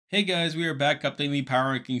Hey guys, we are back updating the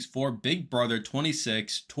power rankings for Big Brother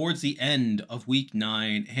 26 towards the end of week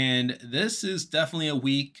 9. And this is definitely a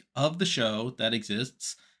week of the show that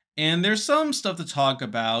exists. And there's some stuff to talk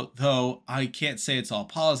about, though I can't say it's all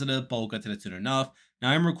positive, but we'll get to that soon enough. Now,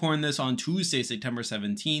 I'm recording this on Tuesday, September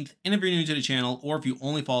 17th. And if you're new to the channel, or if you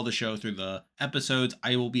only follow the show through the episodes,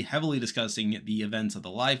 I will be heavily discussing the events of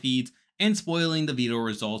the live feeds and spoiling the veto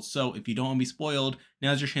results. So if you don't want to be spoiled,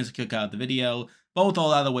 now's your chance to click out of the video. But with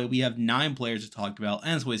all out of the way, we have 9 players to talk about,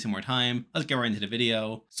 and it's wasting more time. Let's get right into the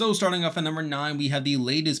video. So starting off at number 9, we have the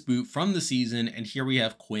latest boot from the season, and here we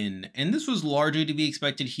have Quinn. And this was largely to be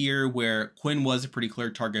expected here, where Quinn was a pretty clear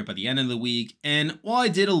target by the end of the week. And while I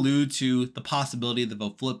did allude to the possibility of the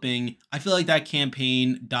vote flipping, I feel like that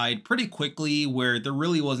campaign died pretty quickly, where there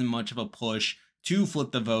really wasn't much of a push to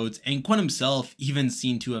flip the votes, and Quinn himself even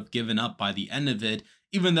seemed to have given up by the end of it,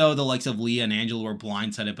 even though the likes of Leah and Angela were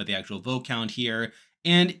blindsided by the actual vote count here.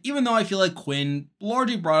 And even though I feel like Quinn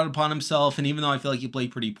largely brought it upon himself, and even though I feel like he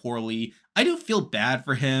played pretty poorly, I do feel bad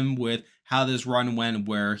for him with how this run went,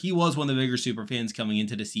 where he was one of the bigger super fans coming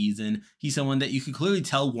into the season. He's someone that you could clearly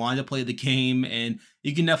tell wanted to play the game, and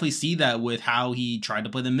you can definitely see that with how he tried to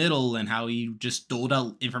play the middle and how he just doled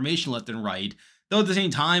out information left and right. Though at the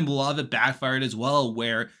same time, a lot of it backfired as well,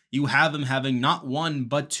 where you have him having not one,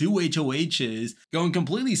 but 2 HOHs going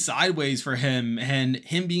completely sideways for him, and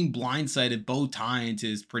him being blindsided both times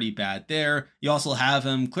is pretty bad there. You also have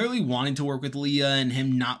him clearly wanting to work with Leah and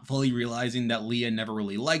him not fully realizing that Leah never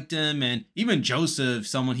really liked him, and even Joseph,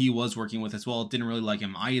 someone he was working with as well, didn't really like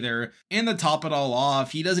him either. And to top it all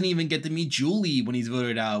off, he doesn't even get to meet Julie when he's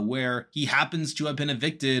voted out, where he happens to have been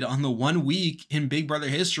evicted on the 1 week in Big Brother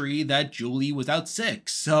history that Julie was out sick.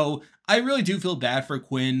 So I really do feel bad for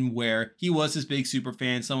Quinn, where he was this big super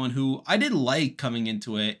fan, someone who I did like coming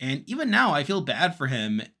into it, and even now I feel bad for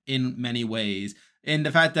him in many ways. And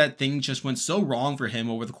the fact that things just went so wrong for him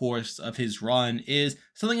over the course of his run is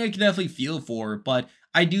something I can definitely feel for, but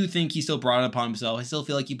I do think he still brought it upon himself. I still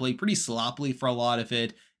feel like he played pretty sloppily for a lot of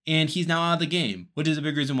it, and he's now out of the game, which is a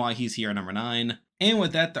big reason why he's here at number 9. And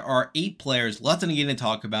with that, there are 8 players left in the game to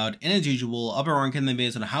talk about, and as usual, I'll be ranking them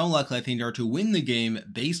based on how likely I think they are to win the game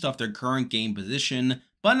based off their current game position.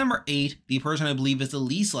 But number 8, the person I believe is the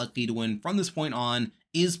least likely to win from this point on,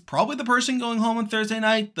 is probably the person going home on Thursday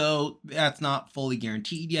night, though that's not fully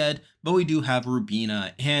guaranteed yet, but we do have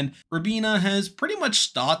Rubina, and Rubina has pretty much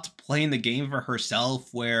stopped playing the game for herself,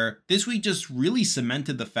 where this week just really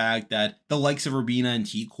cemented the fact that the likes of Rubina and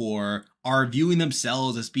T-Core are viewing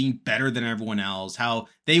themselves as being better than everyone else, how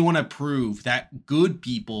they want to prove that good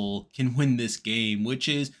people can win this game, which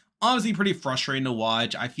is honestly pretty frustrating to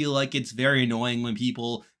watch. I feel like it's very annoying when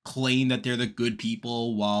people claim that they're the good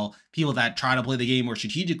people, while people that try to play the game more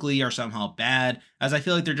strategically are somehow bad, as I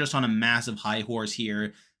feel like they're just on a massive high horse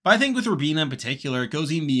here. But I think with Rubina in particular, it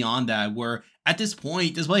goes even beyond that, where at this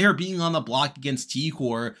point, despite her being on the block against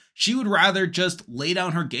T-Core, she would rather just lay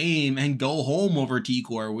down her game and go home over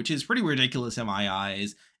T-Core, which is pretty ridiculous in my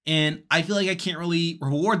eyes. And I feel like I can't really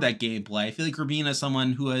reward that gameplay. I feel like Rubina is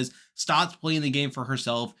someone who has stopped playing the game for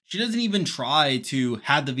herself. She doesn't even try to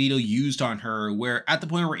have the veto used on her, where at the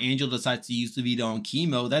point where Angel decides to use the veto on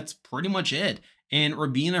Chemo, that's pretty much it. And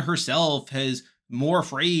Rubina herself has more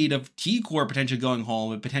afraid of T-Core potentially going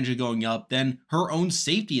home and potentially going up than her own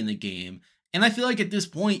safety in the game. And I feel like at this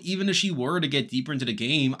point, even if she were to get deeper into the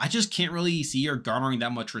game, I just can't really see her garnering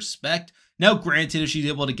that much respect. Now, granted, if she's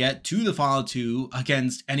able to get to the final 2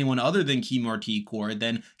 against anyone other than Chemo or T-Core,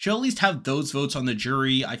 then she'll at least have those votes on the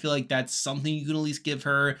jury. I feel like that's something you can at least give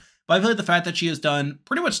her. But I feel like the fact that she has done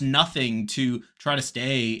pretty much nothing to try to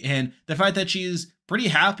stay, and the fact that she's pretty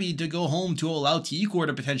happy to go home to allow T-Core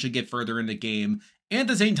to potentially get further in the game. And at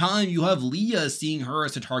the same time, you have Leah seeing her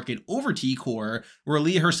as a target over T-Core, where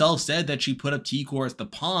Leah herself said that she put up T-Core as the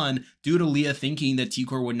pawn due to Leah thinking that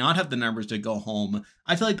T-Core would not have the numbers to go home.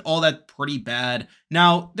 I feel like all that's pretty bad.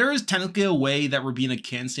 Now, there is technically a way that Rubina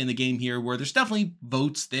can stay in the game here, where there's definitely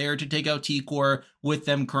votes there to take out T-Core with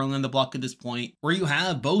them currently on the block at this point, where you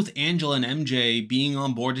have both Angela and MJ being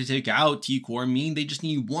on board to take out T-Core, meaning they just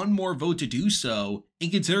need 1 more vote to do so.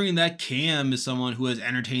 And considering that Cam is someone who has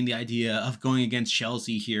entertained the idea of going against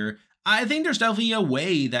Chelsea here, I think there's definitely a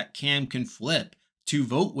way that Cam can flip to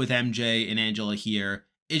vote with MJ and Angela here.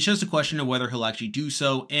 It's just a question of whether he'll actually do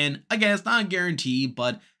so, and again, it's not a guarantee,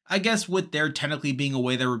 but I guess with there technically being a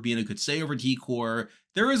way that Rubina could stay over T-Core,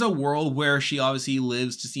 there is a world where she obviously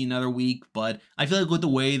lives to see another week, but I feel like with the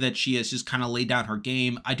way that she has just kind of laid down her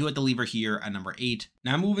game, I do have to leave her here at number 8.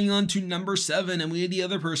 Now moving on to number 7, and we have the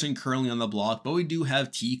other person currently on the block, but we do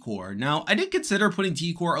have T-Core. Now, I did consider putting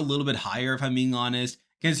T-Core a little bit higher if I'm being honest,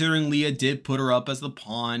 considering Leah did put her up as the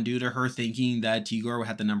pawn due to her thinking that Tigor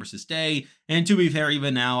had the numbers to stay. And to be fair,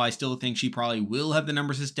 even now, I still think she probably will have the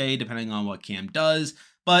numbers to stay depending on what Cam does.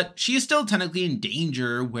 But she is still technically in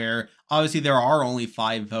danger, where obviously there are only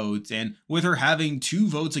 5 votes, and with her having 2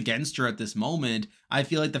 votes against her at this moment, I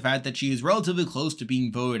feel like the fact that she is relatively close to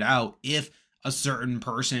being voted out if a certain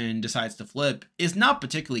person decides to flip is not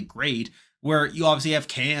particularly great, where you obviously have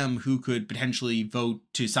Cam who could potentially vote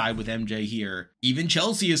to side with MJ here. Even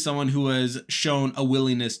Chelsea is someone who has shown a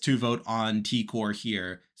willingness to vote on T-Core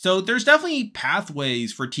here. So there's definitely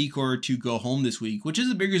pathways for T-Core to go home this week, which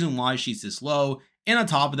is a big reason why she's this low. And on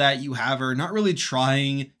top of that, you have her not really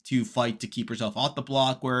trying to fight to keep herself off the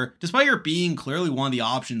block, where despite her being clearly one of the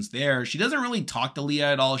options there, she doesn't really talk to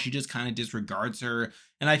Leah at all. She just kind of disregards her.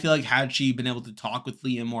 And I feel like had she been able to talk with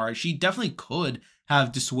Leah more, she definitely could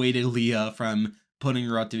have dissuaded Leah from putting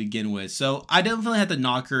her up to begin with. So I definitely had to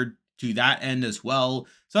knock her to that end as well.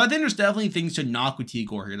 So I think there's definitely things to knock with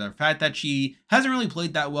Tigor here. The fact that she hasn't really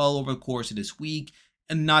played that well over the course of this week,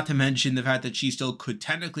 and not to mention the fact that she still could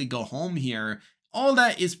technically go home here. All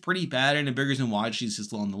that is pretty bad and a big reason why she's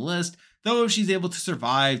just low on the list. Though if she's able to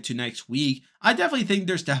survive to next week, I definitely think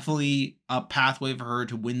there's definitely a pathway for her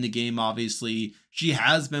to win the game, obviously. She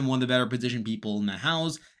has been one of the better positioned people in the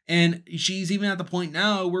house, and she's even at the point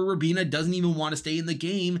now where Rabina doesn't even want to stay in the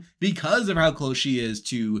game because of how close she is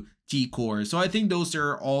to T-Core. So I think those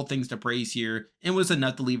are all things to praise here, and was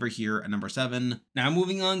enough to leave her here at number 7. Now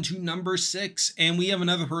moving on to number 6, and we have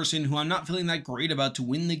another person who I'm not feeling that great about to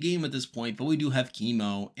win the game at this point, but we do have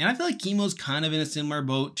Chemo. And I feel like Chemo's kind of in a similar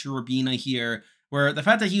boat to Rabina here, where the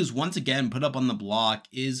fact that he was once again put up on the block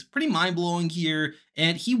is pretty mind-blowing here,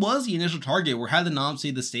 and he was the initial target, where had the noms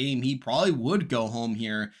stayed the same, he probably would go home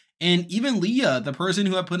here. And even Leah, the person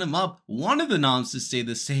who had put him up, wanted the noms to stay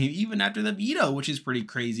the same even after the veto, which is pretty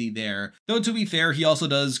crazy there. Though to be fair, he also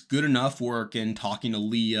does good enough work in talking to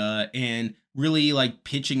Leah and really like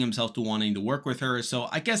pitching himself to wanting to work with her. So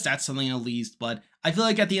I guess that's something at least, but I feel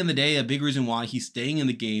like at the end of the day, a big reason why he's staying in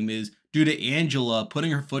the game is due to Angela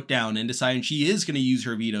putting her foot down and deciding she is going to use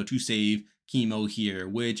her veto to save Chemo here,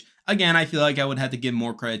 which again, I feel like I would have to give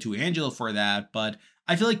more credit to Angela for that, but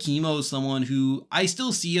I feel like Chemo is someone who I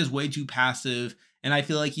still see as way too passive, and I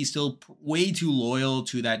feel like he's still way too loyal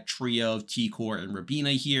to that trio of T-Core and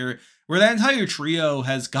Rabina here, where that entire trio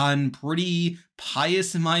has gotten pretty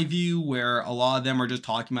pious in my view, where a lot of them are just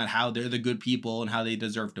talking about how they're the good people and how they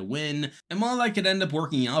deserve to win. And while that could end up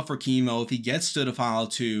working out for Chemo if he gets to the final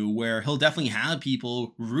 2, where he'll definitely have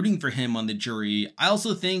people rooting for him on the jury, I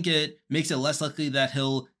also think it makes it less likely that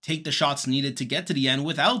he'll take the shots needed to get to the end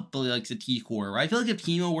without the likes of T-Core. I feel like if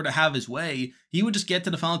Chemo were to have his way, he would just get to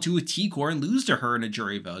the final 2 with T-Core and lose to her in a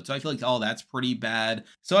jury vote. So I feel like, oh, that's pretty bad.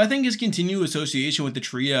 So I think his continued association with the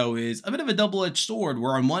trio is a bit of a double-edged sword,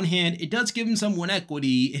 where on one hand, it does give him some win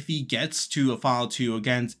equity if he gets to a final 2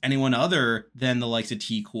 against anyone other than the likes of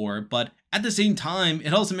T-Core, but at the same time,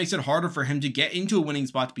 it also makes it harder for him to get into a winning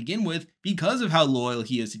spot to begin with because of how loyal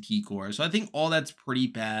he is to T-Core. So I think all that's pretty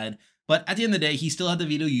bad. But at the end of the day, he still had the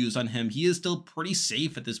veto used on him. He is still pretty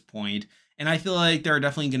safe at this point. And I feel like there are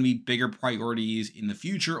definitely going to be bigger priorities in the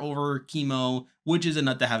future over Chemo, which is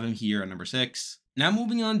enough to have him here at number 6. Now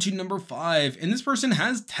moving on to number 5, and this person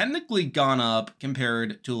has technically gone up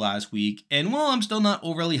compared to last week. And while I'm still not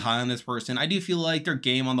overly high on this person, I do feel like their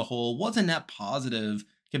game on the whole wasn't net positive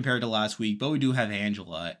compared to last week, but we do have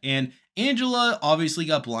Angela. And Angela obviously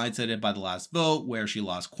got blindsided by the last vote where she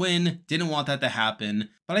lost Quinn. Didn't want that to happen.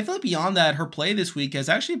 But I feel like beyond that, her play this week has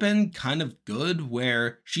actually been kind of good,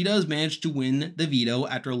 where she does manage to win the veto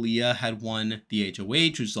after Leah had won the HOH,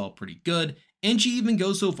 which is all pretty good. And she even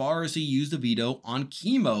goes so far as to use the veto on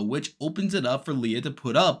Chemo, which opens it up for Leah to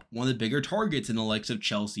put up one of the bigger targets in the likes of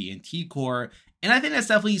Chelsea and T-Core. And I think that's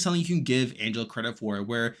definitely something you can give Angela credit for,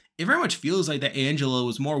 where it very much feels like that Angela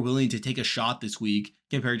was more willing to take a shot this week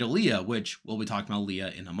compared to Leah, which we'll be talking about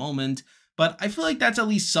Leah in a moment. But I feel like that's at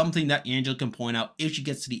least something that Angela can point out if she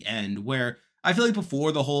gets to the end, where I feel like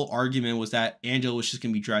before the whole argument was that Angela was just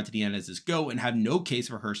going to be dragged to the end as this GOAT and have no case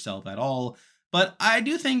for herself at all. But I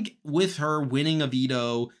do think with her winning a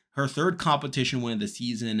veto, her 3rd competition win of the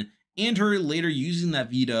season, and her later using that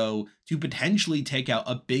veto to potentially take out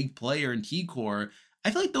a big player in T-Core, I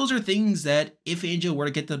feel like those are things that if Angela were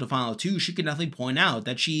to get to the final 2, she could definitely point out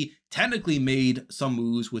that she technically made some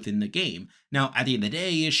moves within the game. Now, at the end of the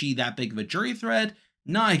day, is she that big of a jury threat?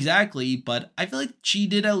 Not exactly, but I feel like she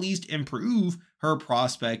did at least improve her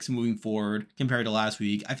prospects moving forward compared to last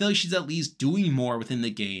week. I feel like she's at least doing more within the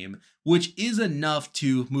game, which is enough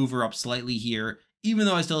to move her up slightly here even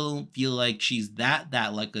though I still don't feel like she's that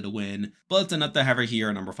likely to win, but it's enough to have her here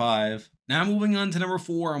at number 5. Now moving on to number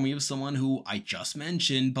 4, and we have someone who I just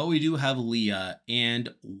mentioned, but we do have Leah,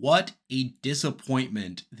 and what a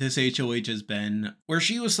disappointment this HOH has been, where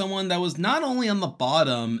she was someone that was not only on the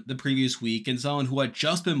bottom the previous week and someone who had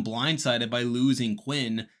just been blindsided by losing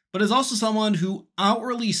Quinn, but is also someone who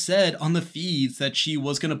outwardly said on the feeds that she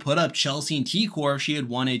was going to put up Chelsea and T-Core if she had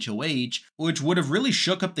won HOH, which would have really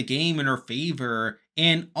shook up the game in her favor,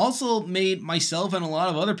 and also made myself and a lot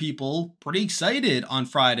of other people pretty excited on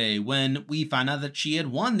Friday when we found out that she had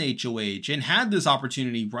won the HOH and had this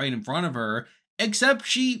opportunity right in front of her, except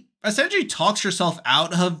she essentially talks herself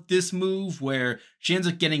out of this move where she ends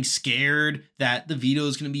up getting scared that the veto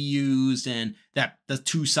is going to be used and that the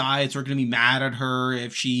two sides are going to be mad at her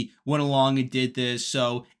if she went along and did this.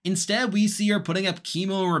 So instead, we see her putting up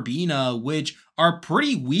Chemo and Rabina, which are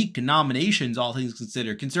pretty weak nominations, all things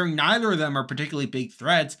considered, considering neither of them are particularly big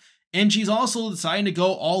threats. And she's also deciding to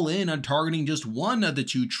go all in on targeting just one of the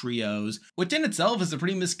two trios, which in itself is a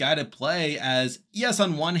pretty misguided play, as yes,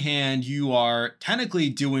 on one hand, you are technically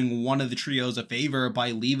doing one of the trios a favor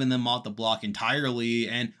by leaving them off the block entirely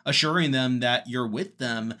and assuring them that you're with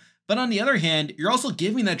them. But on the other hand, you're also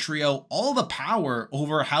giving that trio all the power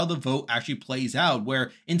over how the vote actually plays out,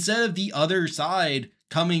 where instead of the other side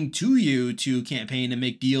coming to you to campaign and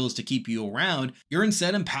make deals to keep you around, you're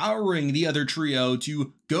instead empowering the other trio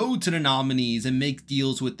to go to the nominees and make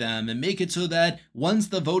deals with them and make it so that once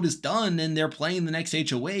the vote is done and they're playing the next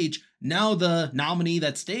HOH, now the nominee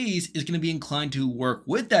that stays is going to be inclined to work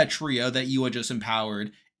with that trio that you had just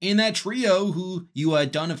empowered. And that trio who you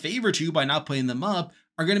had done a favor to by not putting them up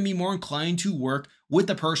are going to be more inclined to work with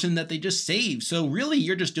the person that they just saved. So really,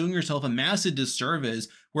 you're just doing yourself a massive disservice,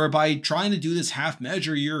 where by trying to do this half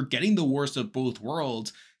measure, you're getting the worst of both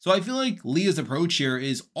worlds. So I feel like Leah's approach here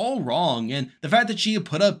is all wrong, and the fact that she had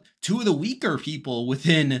put up two of the weaker people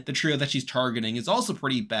within the trio that she's targeting is also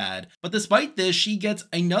pretty bad. But despite this, she gets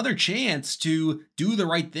another chance to do the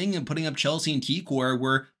right thing in putting up Chelsea and T-Core,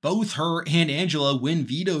 where both her and Angela win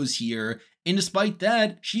vetoes here. And despite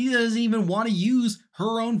that, she doesn't even want to use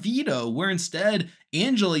her own veto, where instead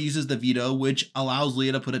Angela uses the veto, which allows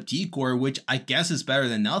Leah to put up T-Core, which I guess is better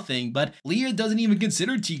than nothing, but Leah doesn't even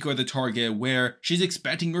consider T-Core the target, where she's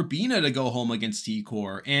expecting Rabina to go home against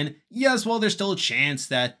T-Core. And yes, while there's still a chance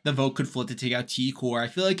that the vote could flip to take out T-Core, I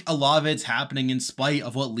feel like a lot of it's happening in spite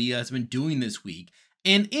of what Leah has been doing this week.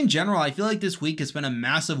 And in general, I feel like this week has been a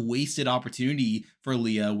massive wasted opportunity for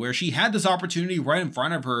Leah, where she had this opportunity right in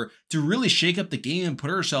front of her to really shake up the game and put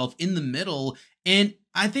herself in the middle. And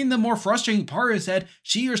I think the more frustrating part is that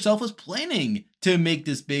she herself was planning to make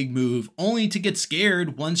this big move, only to get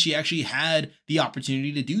scared once she actually had the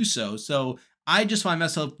opportunity to do so. So I just find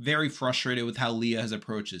myself very frustrated with how Leah has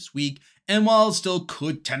approached this week. And while it still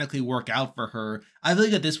could technically work out for her, I feel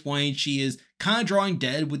like at this point she is kind of drawing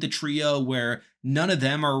dead with the trio, where none of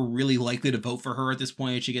them are really likely to vote for her at this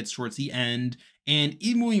point as she gets towards the end. And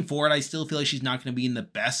even moving forward, I still feel like she's not going to be in the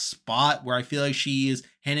best spot, where I feel like she is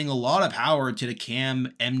handing a lot of power to the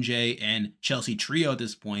Cam, MJ, and Chelsea trio at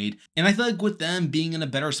this point. And I feel like with them being in a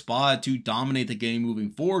better spot to dominate the game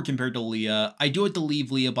moving forward compared to Leah, I do have to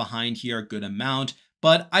leave Leah behind here a good amount.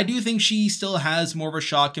 But I do think she still has more of a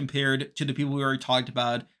shot compared to the people we already talked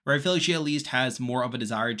about, where I feel like she at least has more of a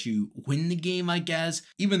desire to win the game, I guess,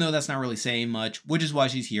 even though that's not really saying much, which is why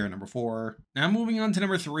she's here at number 4. Now moving on to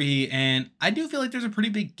number 3, and I do feel like there's a pretty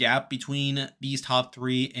big gap between these top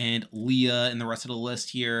 3 and Leah and the rest of the list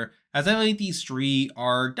here, as I feel like these 3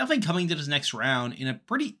 are definitely coming to this next round in a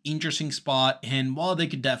pretty interesting spot, and while they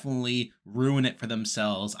could definitely ruin it for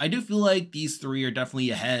themselves, I do feel like these 3 are definitely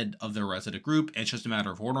ahead of the rest of the group. It's just a matter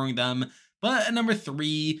of ordering them. But at number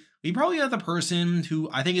 3, we probably have the person who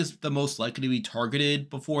I think is the most likely to be targeted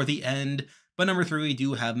before the end. But number 3, we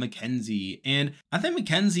do have Mackenzie. And I think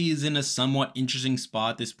Mackenzie is in a somewhat interesting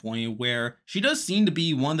spot at this point, where she does seem to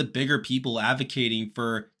be one of the bigger people advocating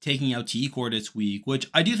for taking out T-Core this week, which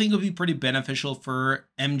I do think would be pretty beneficial for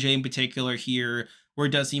MJ in particular here, where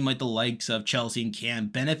it does seem like the likes of Chelsea and Cam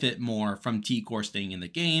benefit more from T-Core staying in the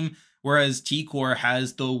game, whereas T-Core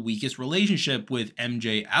has the weakest relationship with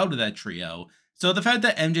MJ out of that trio. So the fact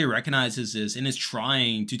that MJ recognizes this and is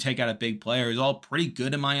trying to take out a big player is all pretty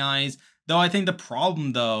good in my eyes. Though I think the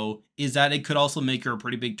problem, though, is that it could also make her a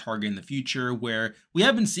pretty big target in the future, where we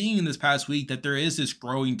have been seeing in this past week that there is this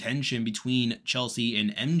growing tension between Chelsea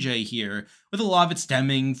and MJ here, with a lot of it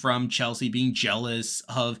stemming from Chelsea being jealous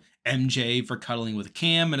of MJ for cuddling with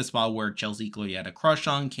Cam in a spot where Chelsea clearly had a crush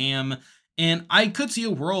on Cam. And I could see a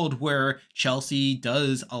world where Chelsea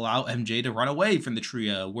does allow MJ to run away from the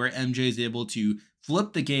trio, where MJ is able to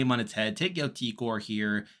flip the game on its head, take out T-Core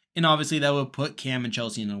here, and obviously that would put Cam and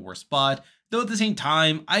Chelsea in a worse spot. Though at the same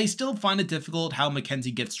time, I still find it difficult how Mackenzie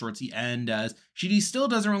gets towards the end, as she still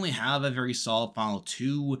doesn't really have a very solid final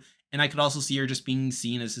two, and I could also see her just being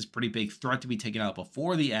seen as this pretty big threat to be taken out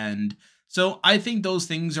before the end. So I think those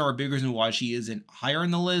things are a big reason why she isn't higher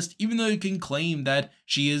in the list, even though you can claim that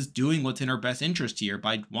she is doing what's in her best interest here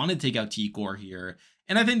by wanting to take out T-Core here.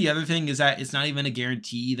 And I think the other thing is that it's not even a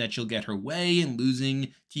guarantee that she'll get her way in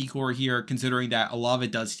losing T-Core here, considering that a lot of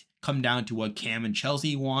it does come down to what Cam and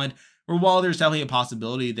Chelsea want. Or while there's definitely a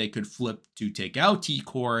possibility they could flip to take out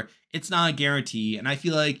T-Core, it's not a guarantee. And I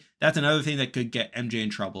feel like that's another thing that could get MJ in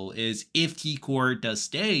trouble, is if T-Core does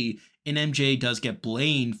stay and MJ does get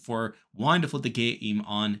blamed for wanting to flip the game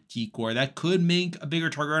on T-Core, that could make a bigger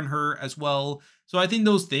target on her as well. So I think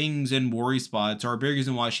those things and worry spots are a big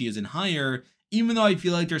reason why she isn't higher, even though I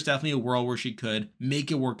feel like there's definitely a world where she could make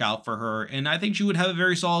it work out for her. And I think she would have a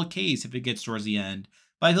very solid case if it gets towards the end.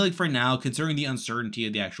 But I feel like for now, considering the uncertainty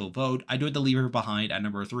of the actual vote, I do have to leave her behind at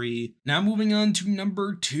number 3. Now moving on to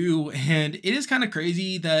number 2, and it is kind of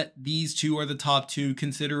crazy that these two are the top 2,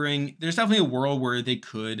 considering there's definitely a world where they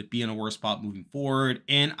could be in a worse spot moving forward.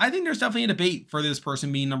 And I think there's definitely a debate for this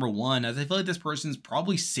person being number 1, as I feel like this person's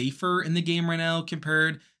probably safer in the game right now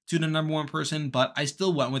compared to the number 1 person, but I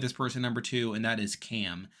still went with this person number 2, and that is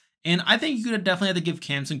Cam. And I think you could definitely have to give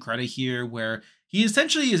Cam some credit here, where he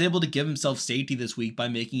essentially is able to give himself safety this week by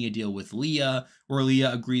making a deal with Leah, where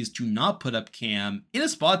Leah agrees to not put up Cam in a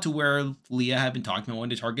spot to where Leah had been talking about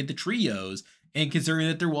wanting to target the trios. And considering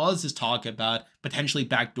that there was this talk about potentially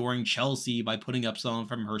backdooring Chelsea by putting up someone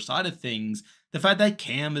from her side of things, the fact that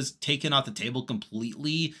Cam is taken off the table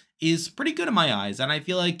completely is pretty good in my eyes. And I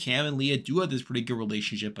feel like Cam and Leah do have this pretty good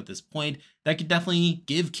relationship at this point that could definitely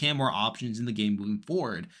give Cam more options in the game moving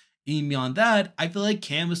forward. Even beyond that, I feel like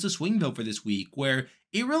Cam is the swing vote for this week, where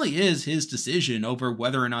it really is his decision over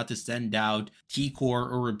whether or not to send out T-Core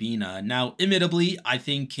or Rubina. Now, admittedly, I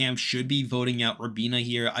think Cam should be voting out Rubina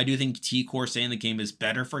here. I do think T-Core staying in the game is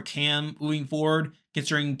better for Cam moving forward,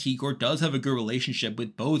 considering T-Core does have a good relationship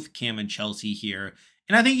with both Cam and Chelsea here.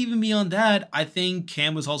 And I think even beyond that, I think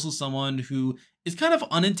Cam was also someone who is kind of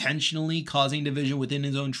unintentionally causing division within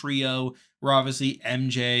his own trio, where obviously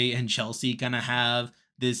MJ and Chelsea kind of have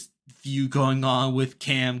this feud going on with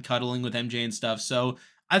Cam cuddling with MJ and stuff. So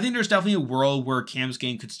I think there's definitely a world where Cam's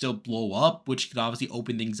game could still blow up, which could obviously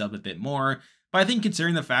open things up a bit more. But I think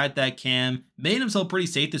considering the fact that Cam made himself pretty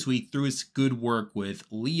safe this week through his good work with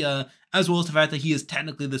Leah, as well as the fact that he is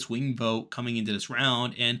technically the swing vote coming into this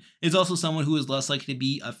round, and is also someone who is less likely to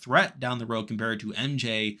be a threat down the road compared to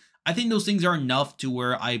MJ, I think those things are enough to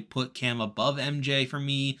where I put Cam above MJ for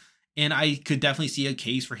me. And I could definitely see a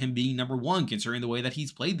case for him being number 1, considering the way that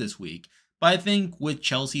he's played this week. But I think with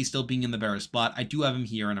Chelsea still being in the better spot, I do have him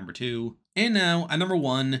here at number 2. And now, at number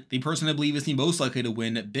 1, the person I believe is the most likely to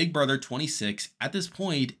win Big Brother 26 at this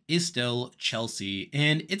point is still Chelsea.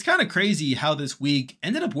 And it's kind of crazy how this week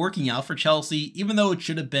ended up working out for Chelsea, even though it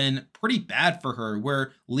should have been pretty bad for her,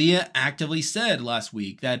 where Leah actively said last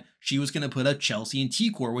week that she was going to put up Chelsea and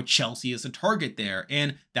T-Core with Chelsea as a target there.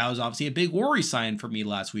 And that was obviously a big worry sign for me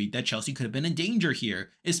last week, that Chelsea could have been in danger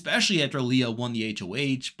here, especially after Leah won the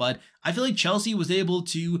HOH. But I feel like Chelsea was able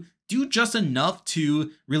to do just enough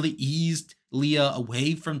to really ease Leah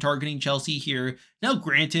away from targeting Chelsea here. Now,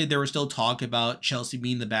 granted, there was still talk about Chelsea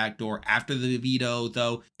being the backdoor after the veto,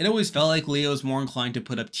 though it always felt like Leah was more inclined to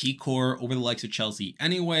put up T-Core over the likes of Chelsea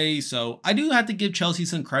anyway. So I do have to give Chelsea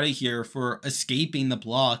some credit here for escaping the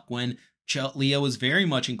block when Leah was very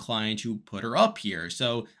much inclined to put her up here.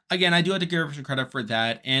 So again, I do have to give her some credit for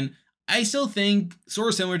that. And I still think, sort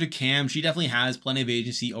of similar to Cam, she definitely has plenty of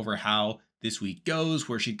agency over how this week goes,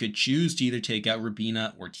 where she could choose to either take out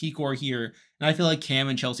Rubina or T-Core here. And I feel like Cam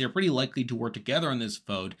and Chelsea are pretty likely to work together on this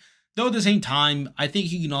vote. Though at the same time, I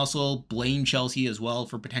think you can also blame Chelsea as well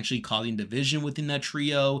for potentially causing division within that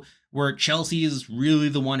trio, where Chelsea is really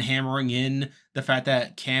the one hammering in the fact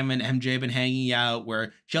that Cam and MJ have been hanging out,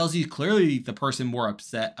 where Chelsea is clearly the person more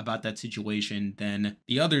upset about that situation than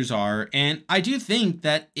the others are. And I do think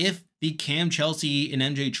that if the Cam, Chelsea, and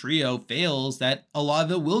MJ trio fails, that a lot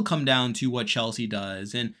of it will come down to what Chelsea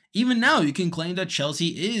does. And even now, you can claim that Chelsea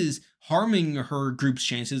is harming her group's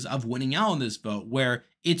chances of winning out on this vote, where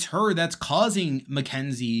it's her that's causing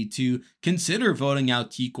Mackenzie to consider voting out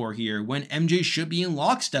T-Core here when MJ should be in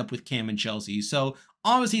lockstep with Cam and Chelsea. So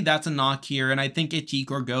Obviously, that's a knock here, and I think if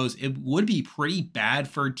Tikor goes, it would be pretty bad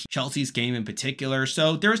for Chelsea's game in particular.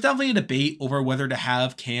 So there's definitely a debate over whether to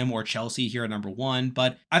have Cam or Chelsea here at number 1,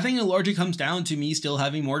 but I think it largely comes down to me still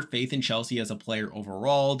having more faith in Chelsea as a player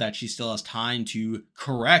overall, that she still has time to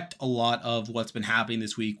correct a lot of what's been happening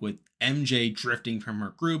this week with MJ drifting from her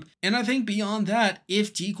group. And I think beyond that,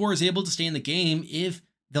 if Tikor is able to stay in the game, if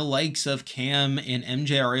the likes of Cam and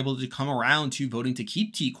MJ are able to come around to voting to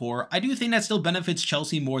keep Tikor, I do think that still benefits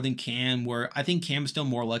Chelsea more than Cam, where I think Cam's still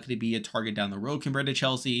more likely to be a target down the road compared to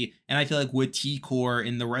Chelsea. And I feel like with Tikor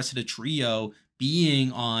and the rest of the trio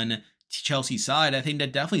being on Chelsea's side, I think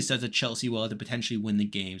that definitely sets up Chelsea well to potentially win the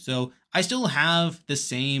game. So I still have the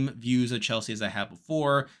same views of Chelsea as I had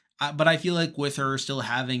before. But I feel like with her still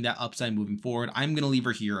having that upside moving forward, I'm going to leave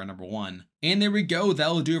her here at number 1. And there we go.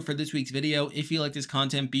 That will do it for this week's video. If you like this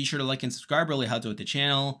content, be sure to like and subscribe. Really helps out the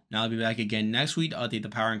channel. Now I'll be back again next week to update the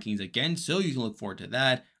Power Rankings again, so you can look forward to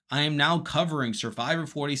that. I am now covering Survivor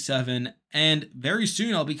 47, and very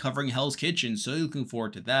soon I'll be covering Hell's Kitchen, so you're looking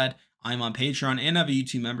forward to that. I'm on Patreon and have a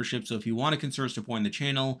YouTube membership, so if you want to consider supporting the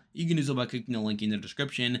channel, you can do so by clicking the link in the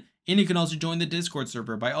description. And you can also join the Discord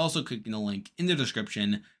server by also clicking the link in the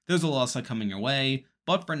description. There's a lot of stuff coming your way,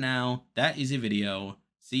 but for now, that is a video.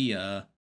 See ya.